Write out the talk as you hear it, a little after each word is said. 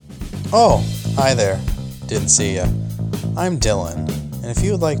Oh, hi there. Didn't see ya. I'm Dylan, and if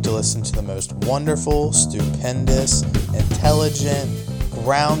you would like to listen to the most wonderful, stupendous, intelligent,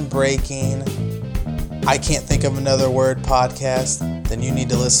 groundbreaking, I can't think of another word podcast, then you need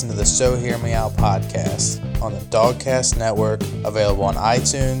to listen to the So Hear Me Out podcast on the Dogcast Network, available on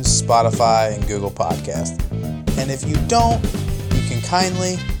iTunes, Spotify, and Google Podcast. And if you don't, you can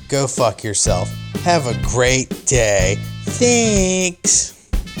kindly go fuck yourself. Have a great day. Thanks.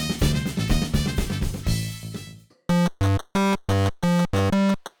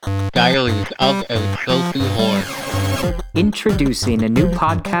 Diaries of a Trophy Horse. Introducing a new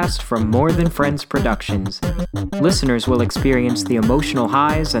podcast from More Than Friends Productions. Listeners will experience the emotional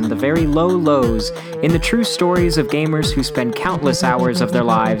highs and the very low lows in the true stories of gamers who spend countless hours of their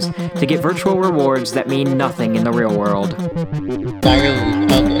lives to get virtual rewards that mean nothing in the real world.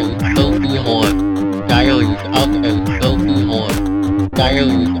 Diaries of a Trophy Horse. Diaries of a Trophy Horse.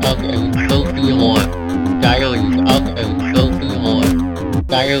 Diaries of a Trophy Horse. Diaries of a Trophy Horse.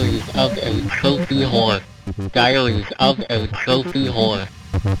 Diaries of a Trophy Horse. Diaries of a Trophy Horse.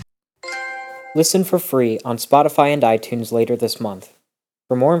 Listen for free on Spotify and iTunes later this month.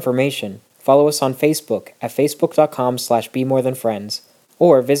 For more information, follow us on Facebook at facebook.com/BeMoreThanFriends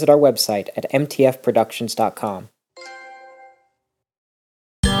or visit our website at mtfproductions.com.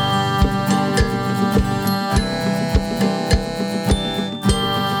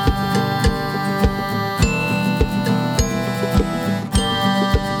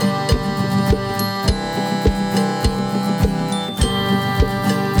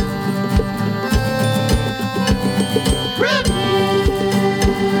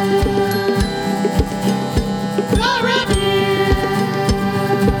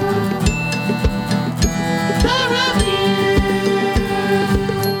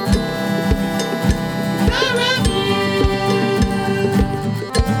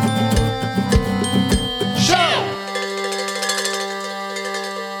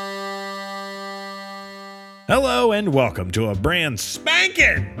 Hello and welcome to a brand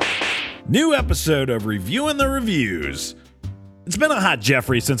spanking new episode of Reviewing the Reviews. It's been a hot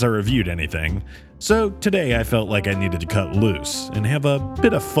Jeffrey since I reviewed anything, so today I felt like I needed to cut loose and have a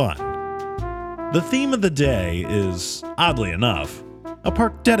bit of fun. The theme of the day is, oddly enough, a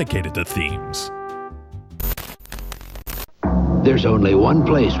park dedicated to themes. There's only one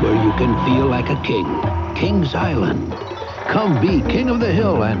place where you can feel like a king, Kings Island. Come be king of the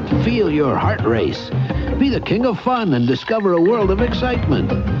hill and feel your heart race. Be the king of fun and discover a world of excitement.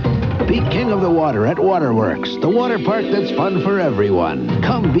 Be king of the water at Waterworks, the water park that's fun for everyone.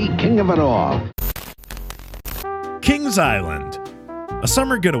 Come be king of it all. Kings Island, a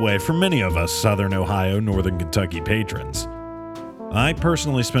summer getaway for many of us Southern Ohio, Northern Kentucky patrons. I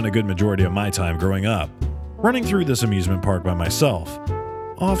personally spent a good majority of my time growing up running through this amusement park by myself,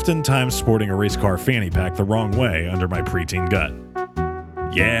 oftentimes sporting a race car fanny pack the wrong way under my preteen gut.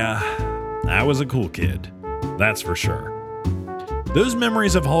 Yeah, I was a cool kid, that's for sure. Those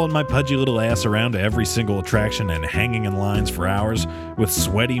memories of hauling my pudgy little ass around to every single attraction and hanging in lines for hours with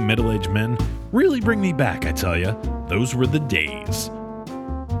sweaty middle-aged men really bring me back, I tell ya. Those were the days.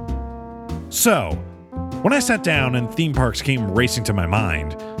 So, when I sat down and theme parks came racing to my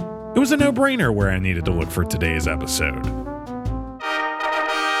mind, it was a no-brainer where I needed to look for today's episode.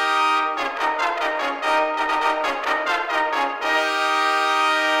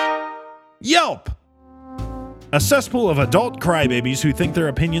 Yelp! A cesspool of adult crybabies who think their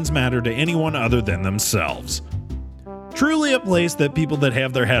opinions matter to anyone other than themselves. Truly a place that people that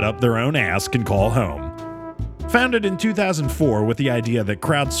have their head up their own ass can call home. Founded in 2004 with the idea that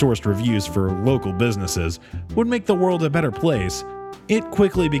crowdsourced reviews for local businesses would make the world a better place, it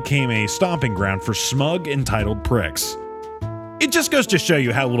quickly became a stomping ground for smug, entitled pricks. It just goes to show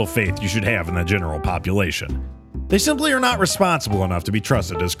you how little faith you should have in the general population. They simply are not responsible enough to be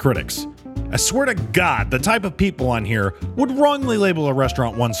trusted as critics. I swear to God, the type of people on here would wrongly label a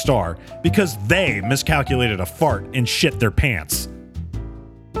restaurant 1 star because they miscalculated a fart and shit their pants.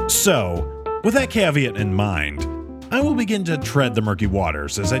 So, with that caveat in mind, I will begin to tread the murky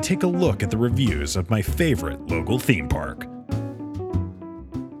waters as I take a look at the reviews of my favorite local theme park.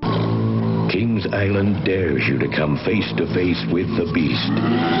 Kings Island dares you to come face to face with the Beast.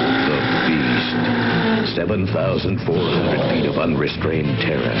 The Beast. 7,400 feet of unrestrained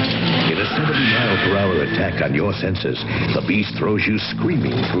terror. In a 70-mile-per-hour attack on your senses, the Beast throws you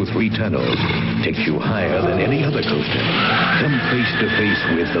screaming through 3 tunnels, takes you higher than any other coaster. Come face to face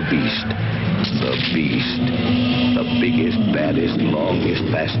with the Beast. The Beast. The biggest, baddest, longest,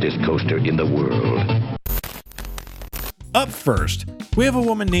 fastest coaster in the world. Up first, we have a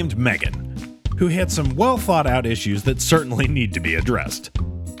woman named Megan, who had some well-thought-out issues that certainly need to be addressed.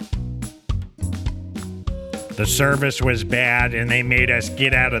 The service was bad and they made us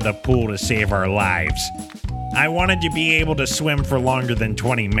get out of the pool to save our lives. I wanted to be able to swim for longer than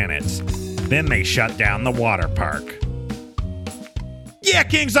 20 minutes. Then they shut down the water park. Yeah,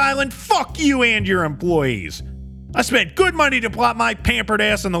 Kings Island, fuck you and your employees. I spent good money to plop my pampered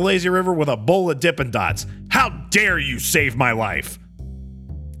ass in the lazy river with a bowl of Dippin' Dots. How dare you save my life?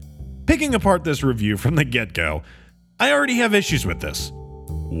 Picking apart this review from the get-go, I already have issues with this.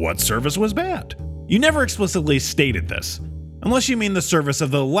 What service was bad? You never explicitly stated this, unless you mean the service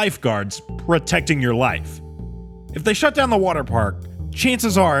of the lifeguards protecting your life. If they shut down the water park,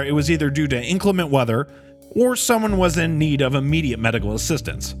 chances are it was either due to inclement weather or someone was in need of immediate medical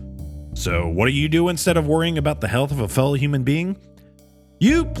assistance. So what do you do instead of worrying about the health of a fellow human being?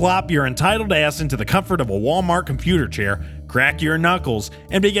 You plop your entitled ass into the comfort of a Walmart computer chair, crack your knuckles,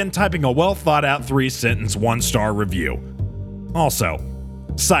 and begin typing a well-thought-out 3-sentence 1-star review. Also,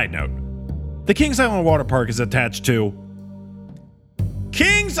 side note, the Kings Island Water Park is attached to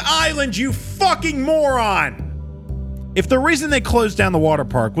Kings Island, you fucking moron! If the reason they closed down the water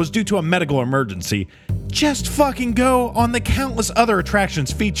park was due to a medical emergency, just fucking go on the countless other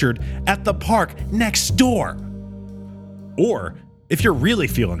attractions featured at the park next door. Or, if you're really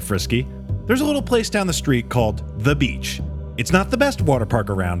feeling frisky, there's a little place down the street called The Beach. It's not the best water park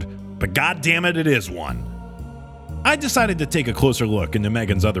around, but goddammit it is one. I decided to take a closer look into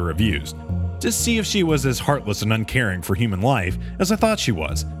Megan's other reviews to see if she was as heartless and uncaring for human life as I thought she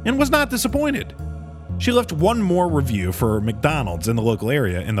was, and was not disappointed. She left one more review for McDonald's in the local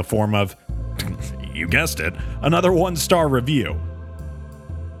area in the form of, you guessed it, another 1-star review.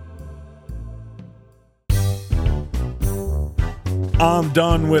 I'm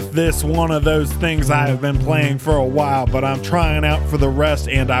done with this one of those things I have been playing for a while, but I'm trying out for the rest,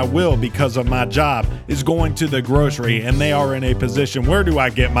 and I will because of my job is going to the grocery, and they are in a position where do I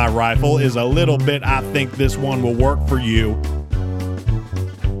get my rifle is a little bit. I think this one will work for you.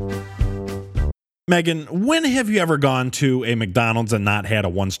 Megan, when have you ever gone to a McDonald's and not had a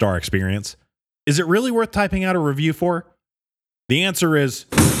 1-star experience? Is it really worth typing out a review for? The answer is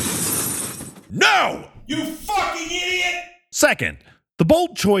no! You fucking idiot! Second, the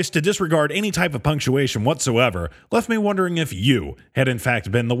bold choice to disregard any type of punctuation whatsoever left me wondering if you had in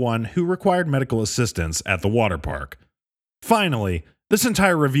fact been the one who required medical assistance at the water park. Finally, this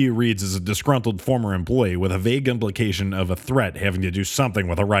entire review reads as a disgruntled former employee with a vague implication of a threat having to do something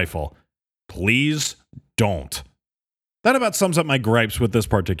with a rifle. Please don't. That about sums up my gripes with this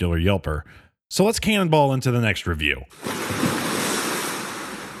particular Yelper. So let's cannonball into the next review.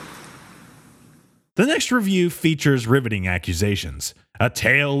 The next review features riveting accusations, a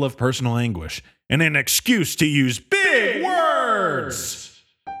tale of personal anguish, and an excuse to use big words.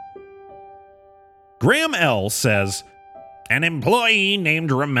 Graham L. says, an employee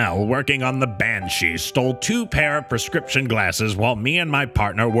named Ramel working on the Banshee stole 2 pair of prescription glasses while me and my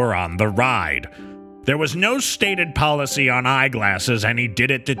partner were on the ride. There was no stated policy on eyeglasses, and he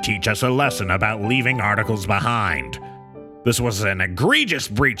did it to teach us a lesson about leaving articles behind. This was an egregious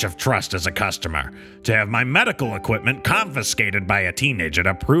breach of trust as a customer, to have my medical equipment confiscated by a teenager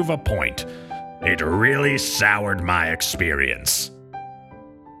to prove a point. It really soured my experience.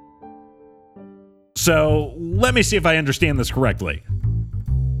 So, let me see if I understand this correctly.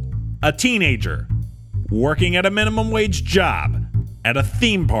 A teenager, working at a minimum wage job, at a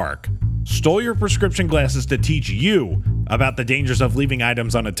theme park, stole your prescription glasses to teach you about the dangers of leaving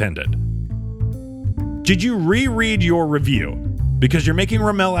items unattended. Did you reread your review because you're making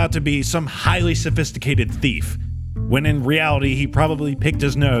Ramel out to be some highly sophisticated thief, when in reality he probably picked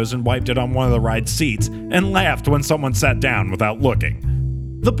his nose and wiped it on one of the ride seats and laughed when someone sat down without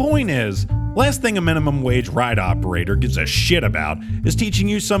looking? The point is, last thing a minimum wage ride operator gives a shit about is teaching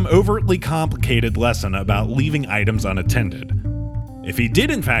you some overtly complicated lesson about leaving items unattended. If he did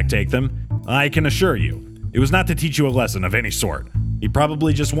in fact take them, I can assure you, it was not to teach you a lesson of any sort. He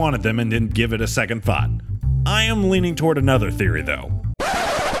probably just wanted them and didn't give it a second thought. I am leaning toward another theory though.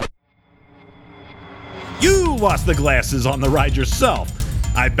 You lost the glasses on the ride yourself.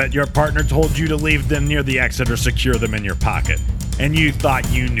 I bet your partner told you to leave them near the exit or secure them in your pocket. And you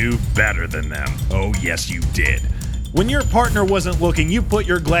thought you knew better than them. Oh yes you did. When your partner wasn't looking, you put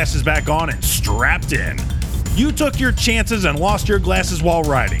your glasses back on and strapped in. You took your chances and lost your glasses while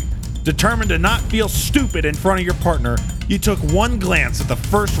riding. Determined to not feel stupid in front of your partner, you took one glance at the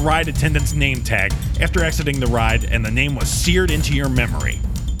first ride attendant's name tag after exiting the ride, and the name was seared into your memory.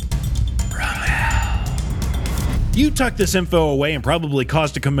 Ramel. You tucked this info away and probably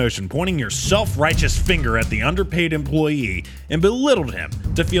caused a commotion, pointing your self-righteous finger at the underpaid employee and belittled him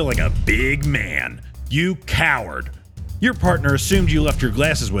to feel like a big man. You coward. Your partner assumed you left your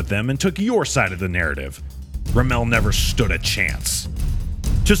glasses with them and took your side of the narrative. Ramel never stood a chance.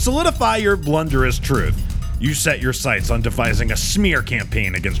 To solidify your blunderous truth, you set your sights on devising a smear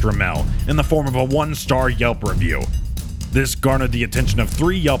campaign against Ramel in the form of a 1-star Yelp review. This garnered the attention of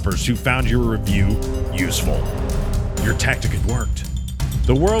 3 Yelpers who found your review useful. Your tactic had worked.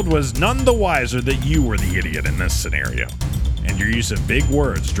 The world was none the wiser that you were the idiot in this scenario, and your use of big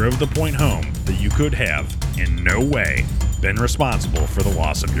words drove the point home that you could have, in no way, been responsible for the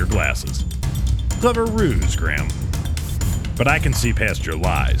loss of your glasses. Clever ruse, Graham. But I can see past your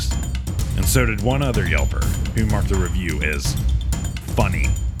lies, and so did one other Yelper, who marked the review as funny.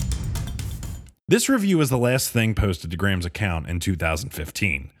 This review is the last thing posted to Graham's account in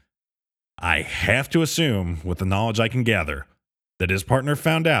 2015. I have to assume, with the knowledge I can gather, that his partner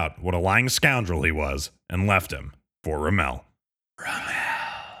found out what a lying scoundrel he was and left him for Ramel.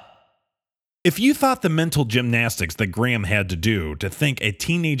 If you thought the mental gymnastics that Graham had to do to think a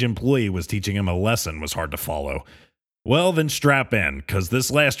teenage employee was teaching him a lesson was hard to follow, well then strap in, because this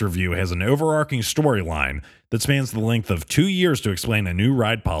last review has an overarching storyline that spans the length of 2 years to explain a new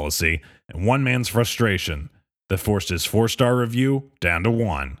ride policy and one man's frustration that forced his 4-star review down to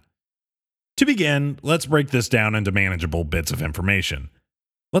 1. To begin, let's break this down into manageable bits of information.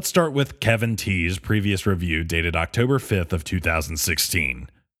 Let's start with Kevin T's previous review dated October 5th of 2016.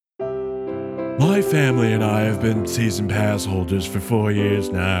 My family and I have been season pass holders for 4 years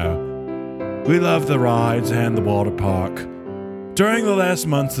now. We love the rides and the water park. During the last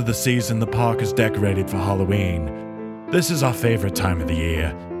months of the season, the park is decorated for Halloween. This is our favorite time of the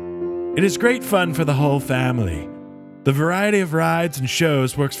year. It is great fun for the whole family. The variety of rides and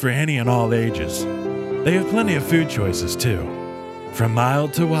shows works for any and all ages. They have plenty of food choices too. From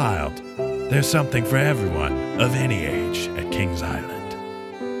mild to wild, there's something for everyone of any age at Kings Island.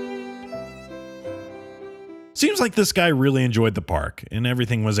 Seems like this guy really enjoyed the park, and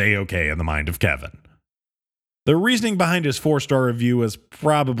everything was a-okay in the mind of Kevin. The reasoning behind his 4-star review was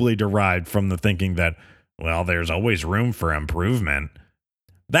probably derived from the thinking that, well, there's always room for improvement.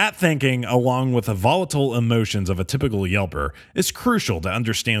 That thinking, along with the volatile emotions of a typical Yelper, is crucial to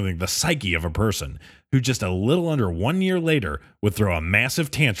understanding the psyche of a person who just a little under 1 year later would throw a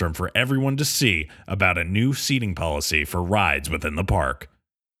massive tantrum for everyone to see about a new seating policy for rides within the park.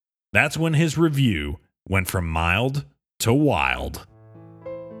 That's when his review went from mild to wild.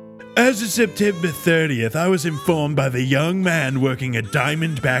 As of September 30th, I was informed by the young man working a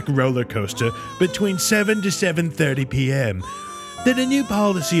Diamondback roller coaster between 7 to 7:30 p.m. that a new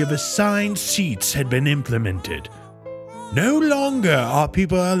policy of assigned seats had been implemented. No longer are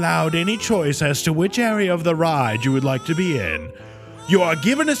people allowed any choice as to which area of the ride you would like to be in. You are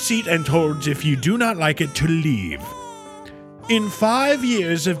given a seat and told if you do not like it to leave. In 5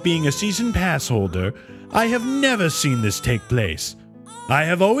 years of being a season pass holder, I have never seen this take place. I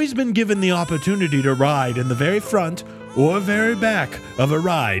have always been given the opportunity to ride in the very front or very back of a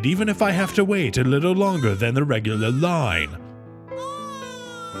ride, even if I have to wait a little longer than the regular line.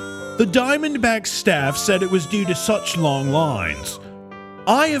 The Diamondback staff said it was due to such long lines.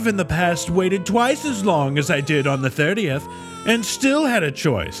 I have in the past waited twice as long as I did on the 30th and still had a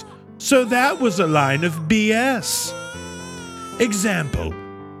choice, so that was a line of BS. Example,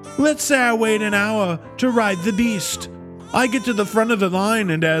 let's say I wait an hour to ride the Beast. I get to the front of the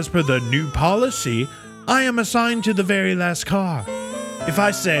line and as per the new policy, I am assigned to the very last car. If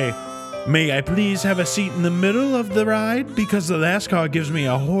I say, may I please have a seat in the middle of the ride because the last car gives me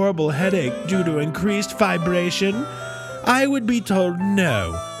a horrible headache due to increased vibration, I would be told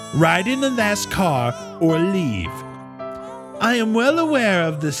no, ride in the last car or leave. I am well aware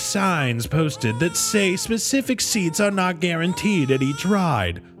of the signs posted that say specific seats are not guaranteed at each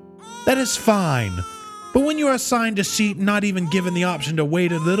ride. That is fine. But when you are assigned a seat and not even given the option to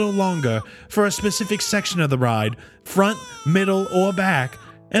wait a little longer for a specific section of the ride, front, middle, or back,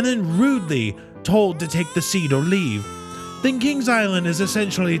 and then rudely told to take the seat or leave, then Kings Island is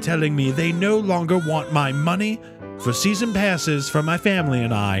essentially telling me they no longer want my money for season passes for my family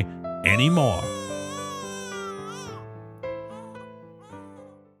and I anymore.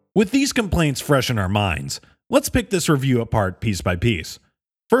 With these complaints fresh in our minds, let's pick this review apart piece by piece.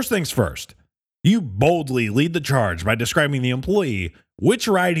 First things first, you boldly lead the charge by describing the employee, which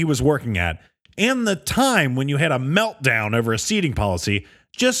ride he was working at, and the time when you had a meltdown over a seating policy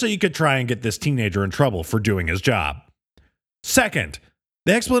just so you could try and get this teenager in trouble for doing his job. Second,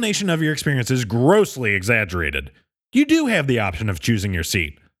 the explanation of your experience is grossly exaggerated. You do have the option of choosing your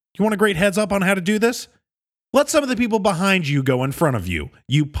seat. You want a great heads up on how to do this? Let some of the people behind you go in front of you,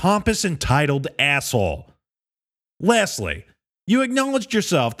 you pompous, entitled asshole. Lastly, you acknowledged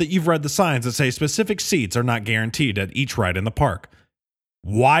yourself that you've read the signs that say specific seats are not guaranteed at each ride in the park.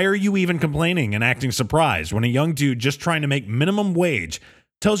 Why are you even complaining and acting surprised when a young dude just trying to make minimum wage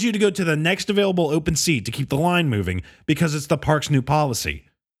tells you to go to the next available open seat to keep the line moving because it's the park's new policy?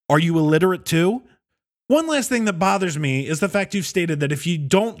 Are you illiterate too? One last thing that bothers me is the fact you've stated that if you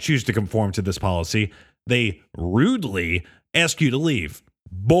don't choose to conform to this policy, they rudely ask you to leave.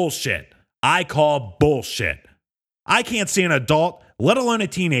 Bullshit. I call bullshit. I can't see an adult, let alone a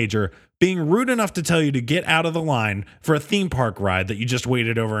teenager, being rude enough to tell you to get out of the line for a theme park ride that you just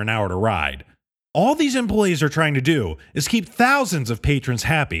waited over an hour to ride. All these employees are trying to do is keep thousands of patrons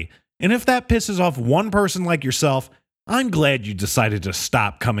happy, and if that pisses off one person like yourself, I'm glad you decided to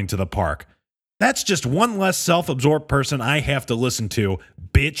stop coming to the park. That's just one less self-absorbed person I have to listen to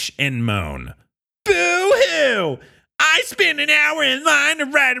bitch and moan. Boo-hoo! I spent an hour in line to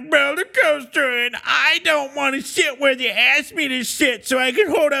ride a roller coaster, and I don't want to sit where they asked me to sit so I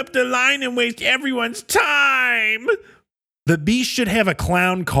can hold up the line and waste everyone's time. The Beast should have a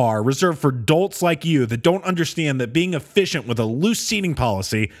clown car reserved for dolts like you that don't understand that being efficient with a loose seating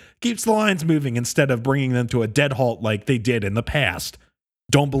policy keeps the lines moving instead of bringing them to a dead halt like they did in the past.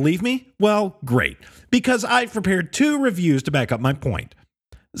 Don't believe me? Well, great, because I've prepared 2 reviews to back up my point.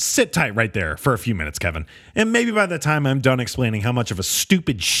 Sit tight right there for a few minutes, Kevin, and maybe by the time I'm done explaining how much of a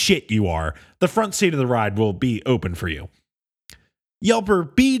stupid shit you are, the front seat of the ride will be open for you.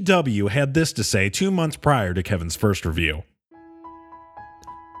 Yelper BW had this to say 2 months prior to Kevin's first review.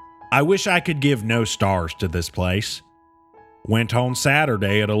 I wish I could give no stars to this place. Went on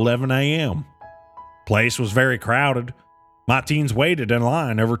Saturday at 11 a.m. Place was very crowded. My teens waited in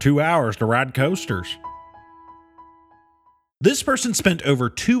line over 2 hours to ride coasters. This person spent over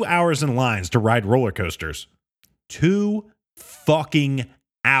 2 hours in lines to ride roller coasters. 2 fucking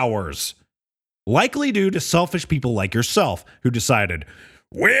hours. Likely due to selfish people like yourself who decided,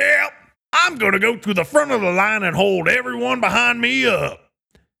 well, I'm going to go to the front of the line and hold everyone behind me up.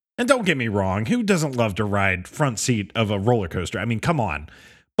 And don't get me wrong, who doesn't love to ride front seat of a roller coaster? I mean, come on.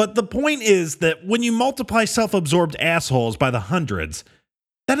 But the point is that when you multiply self-absorbed assholes by the hundreds,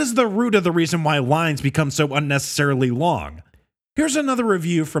 that is the root of the reason why lines become so unnecessarily long. Here's another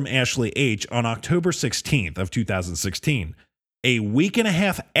review from Ashley H. on October 16th of 2016, a week and a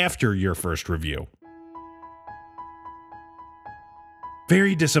half after your first review.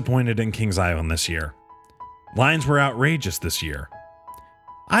 Very disappointed in Kings Island this year. Lines were outrageous this year.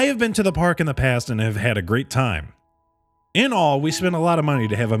 I have been to the park in the past and have had a great time. In all, we spent a lot of money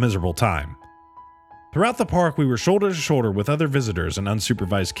to have a miserable time. Throughout the park, we were shoulder to shoulder with other visitors and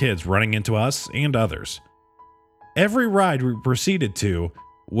unsupervised kids running into us and others. Every ride we proceeded to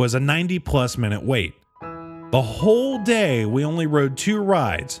was a 90-plus minute wait. The whole day, we only rode 2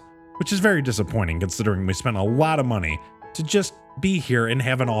 rides, which is very disappointing considering we spent a lot of money to just be here and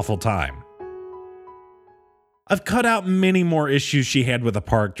have an awful time. I've cut out many more issues she had with the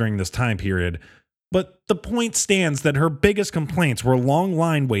park during this time period, but the point stands that her biggest complaints were long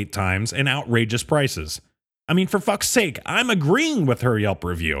line wait times and outrageous prices. I mean, for fuck's sake, I'm agreeing with her Yelp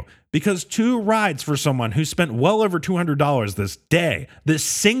review, because 2 rides for someone who spent well over $200 this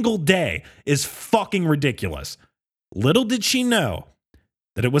single day, is fucking ridiculous. Little did she know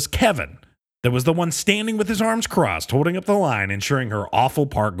that it was Kevin that was the one standing with his arms crossed, holding up the line, ensuring her awful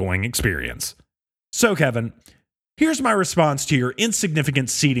park-going experience. So, Kevin, here's my response to your insignificant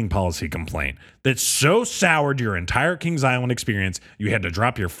seating policy complaint that so soured your entire Kings Island experience you had to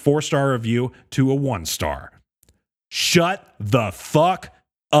drop your 4-star review to a 1-star. Shut the fuck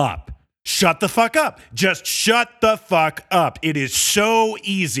up. Shut the fuck up. Just shut the fuck up. It is so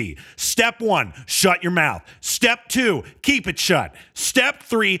easy. Step 1, shut your mouth. Step 2, keep it shut. Step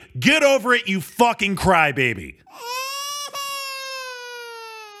 3, get over it, you fucking crybaby.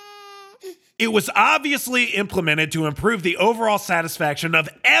 It was obviously implemented to improve the overall satisfaction of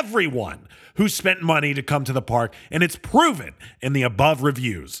everyone who spent money to come to the park, and it's proven in the above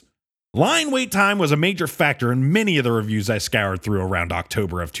reviews. Line wait time was a major factor in many of the reviews I scoured through around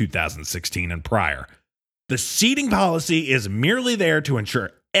October of 2016 and prior. The seating policy is merely there to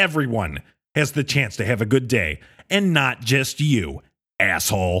ensure everyone has the chance to have a good day, and not just you,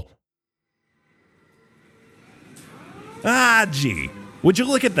 asshole. Ah, gee, would you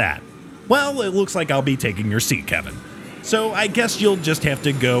look at that? Well, it looks like I'll be taking your seat, Kevin. So I guess you'll just have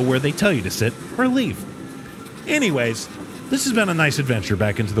to go where they tell you to sit or leave. Anyways, this has been a nice adventure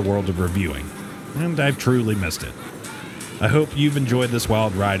back into the world of reviewing, and I've truly missed it. I hope you've enjoyed this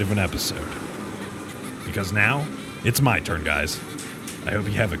wild ride of an episode. Because now, it's my turn, guys. I hope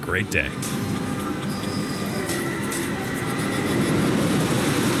you have a great day.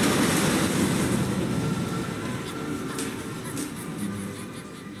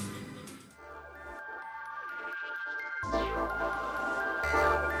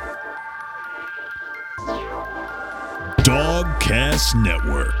 Dogcast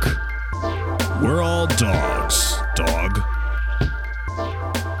Network. We're all dogs.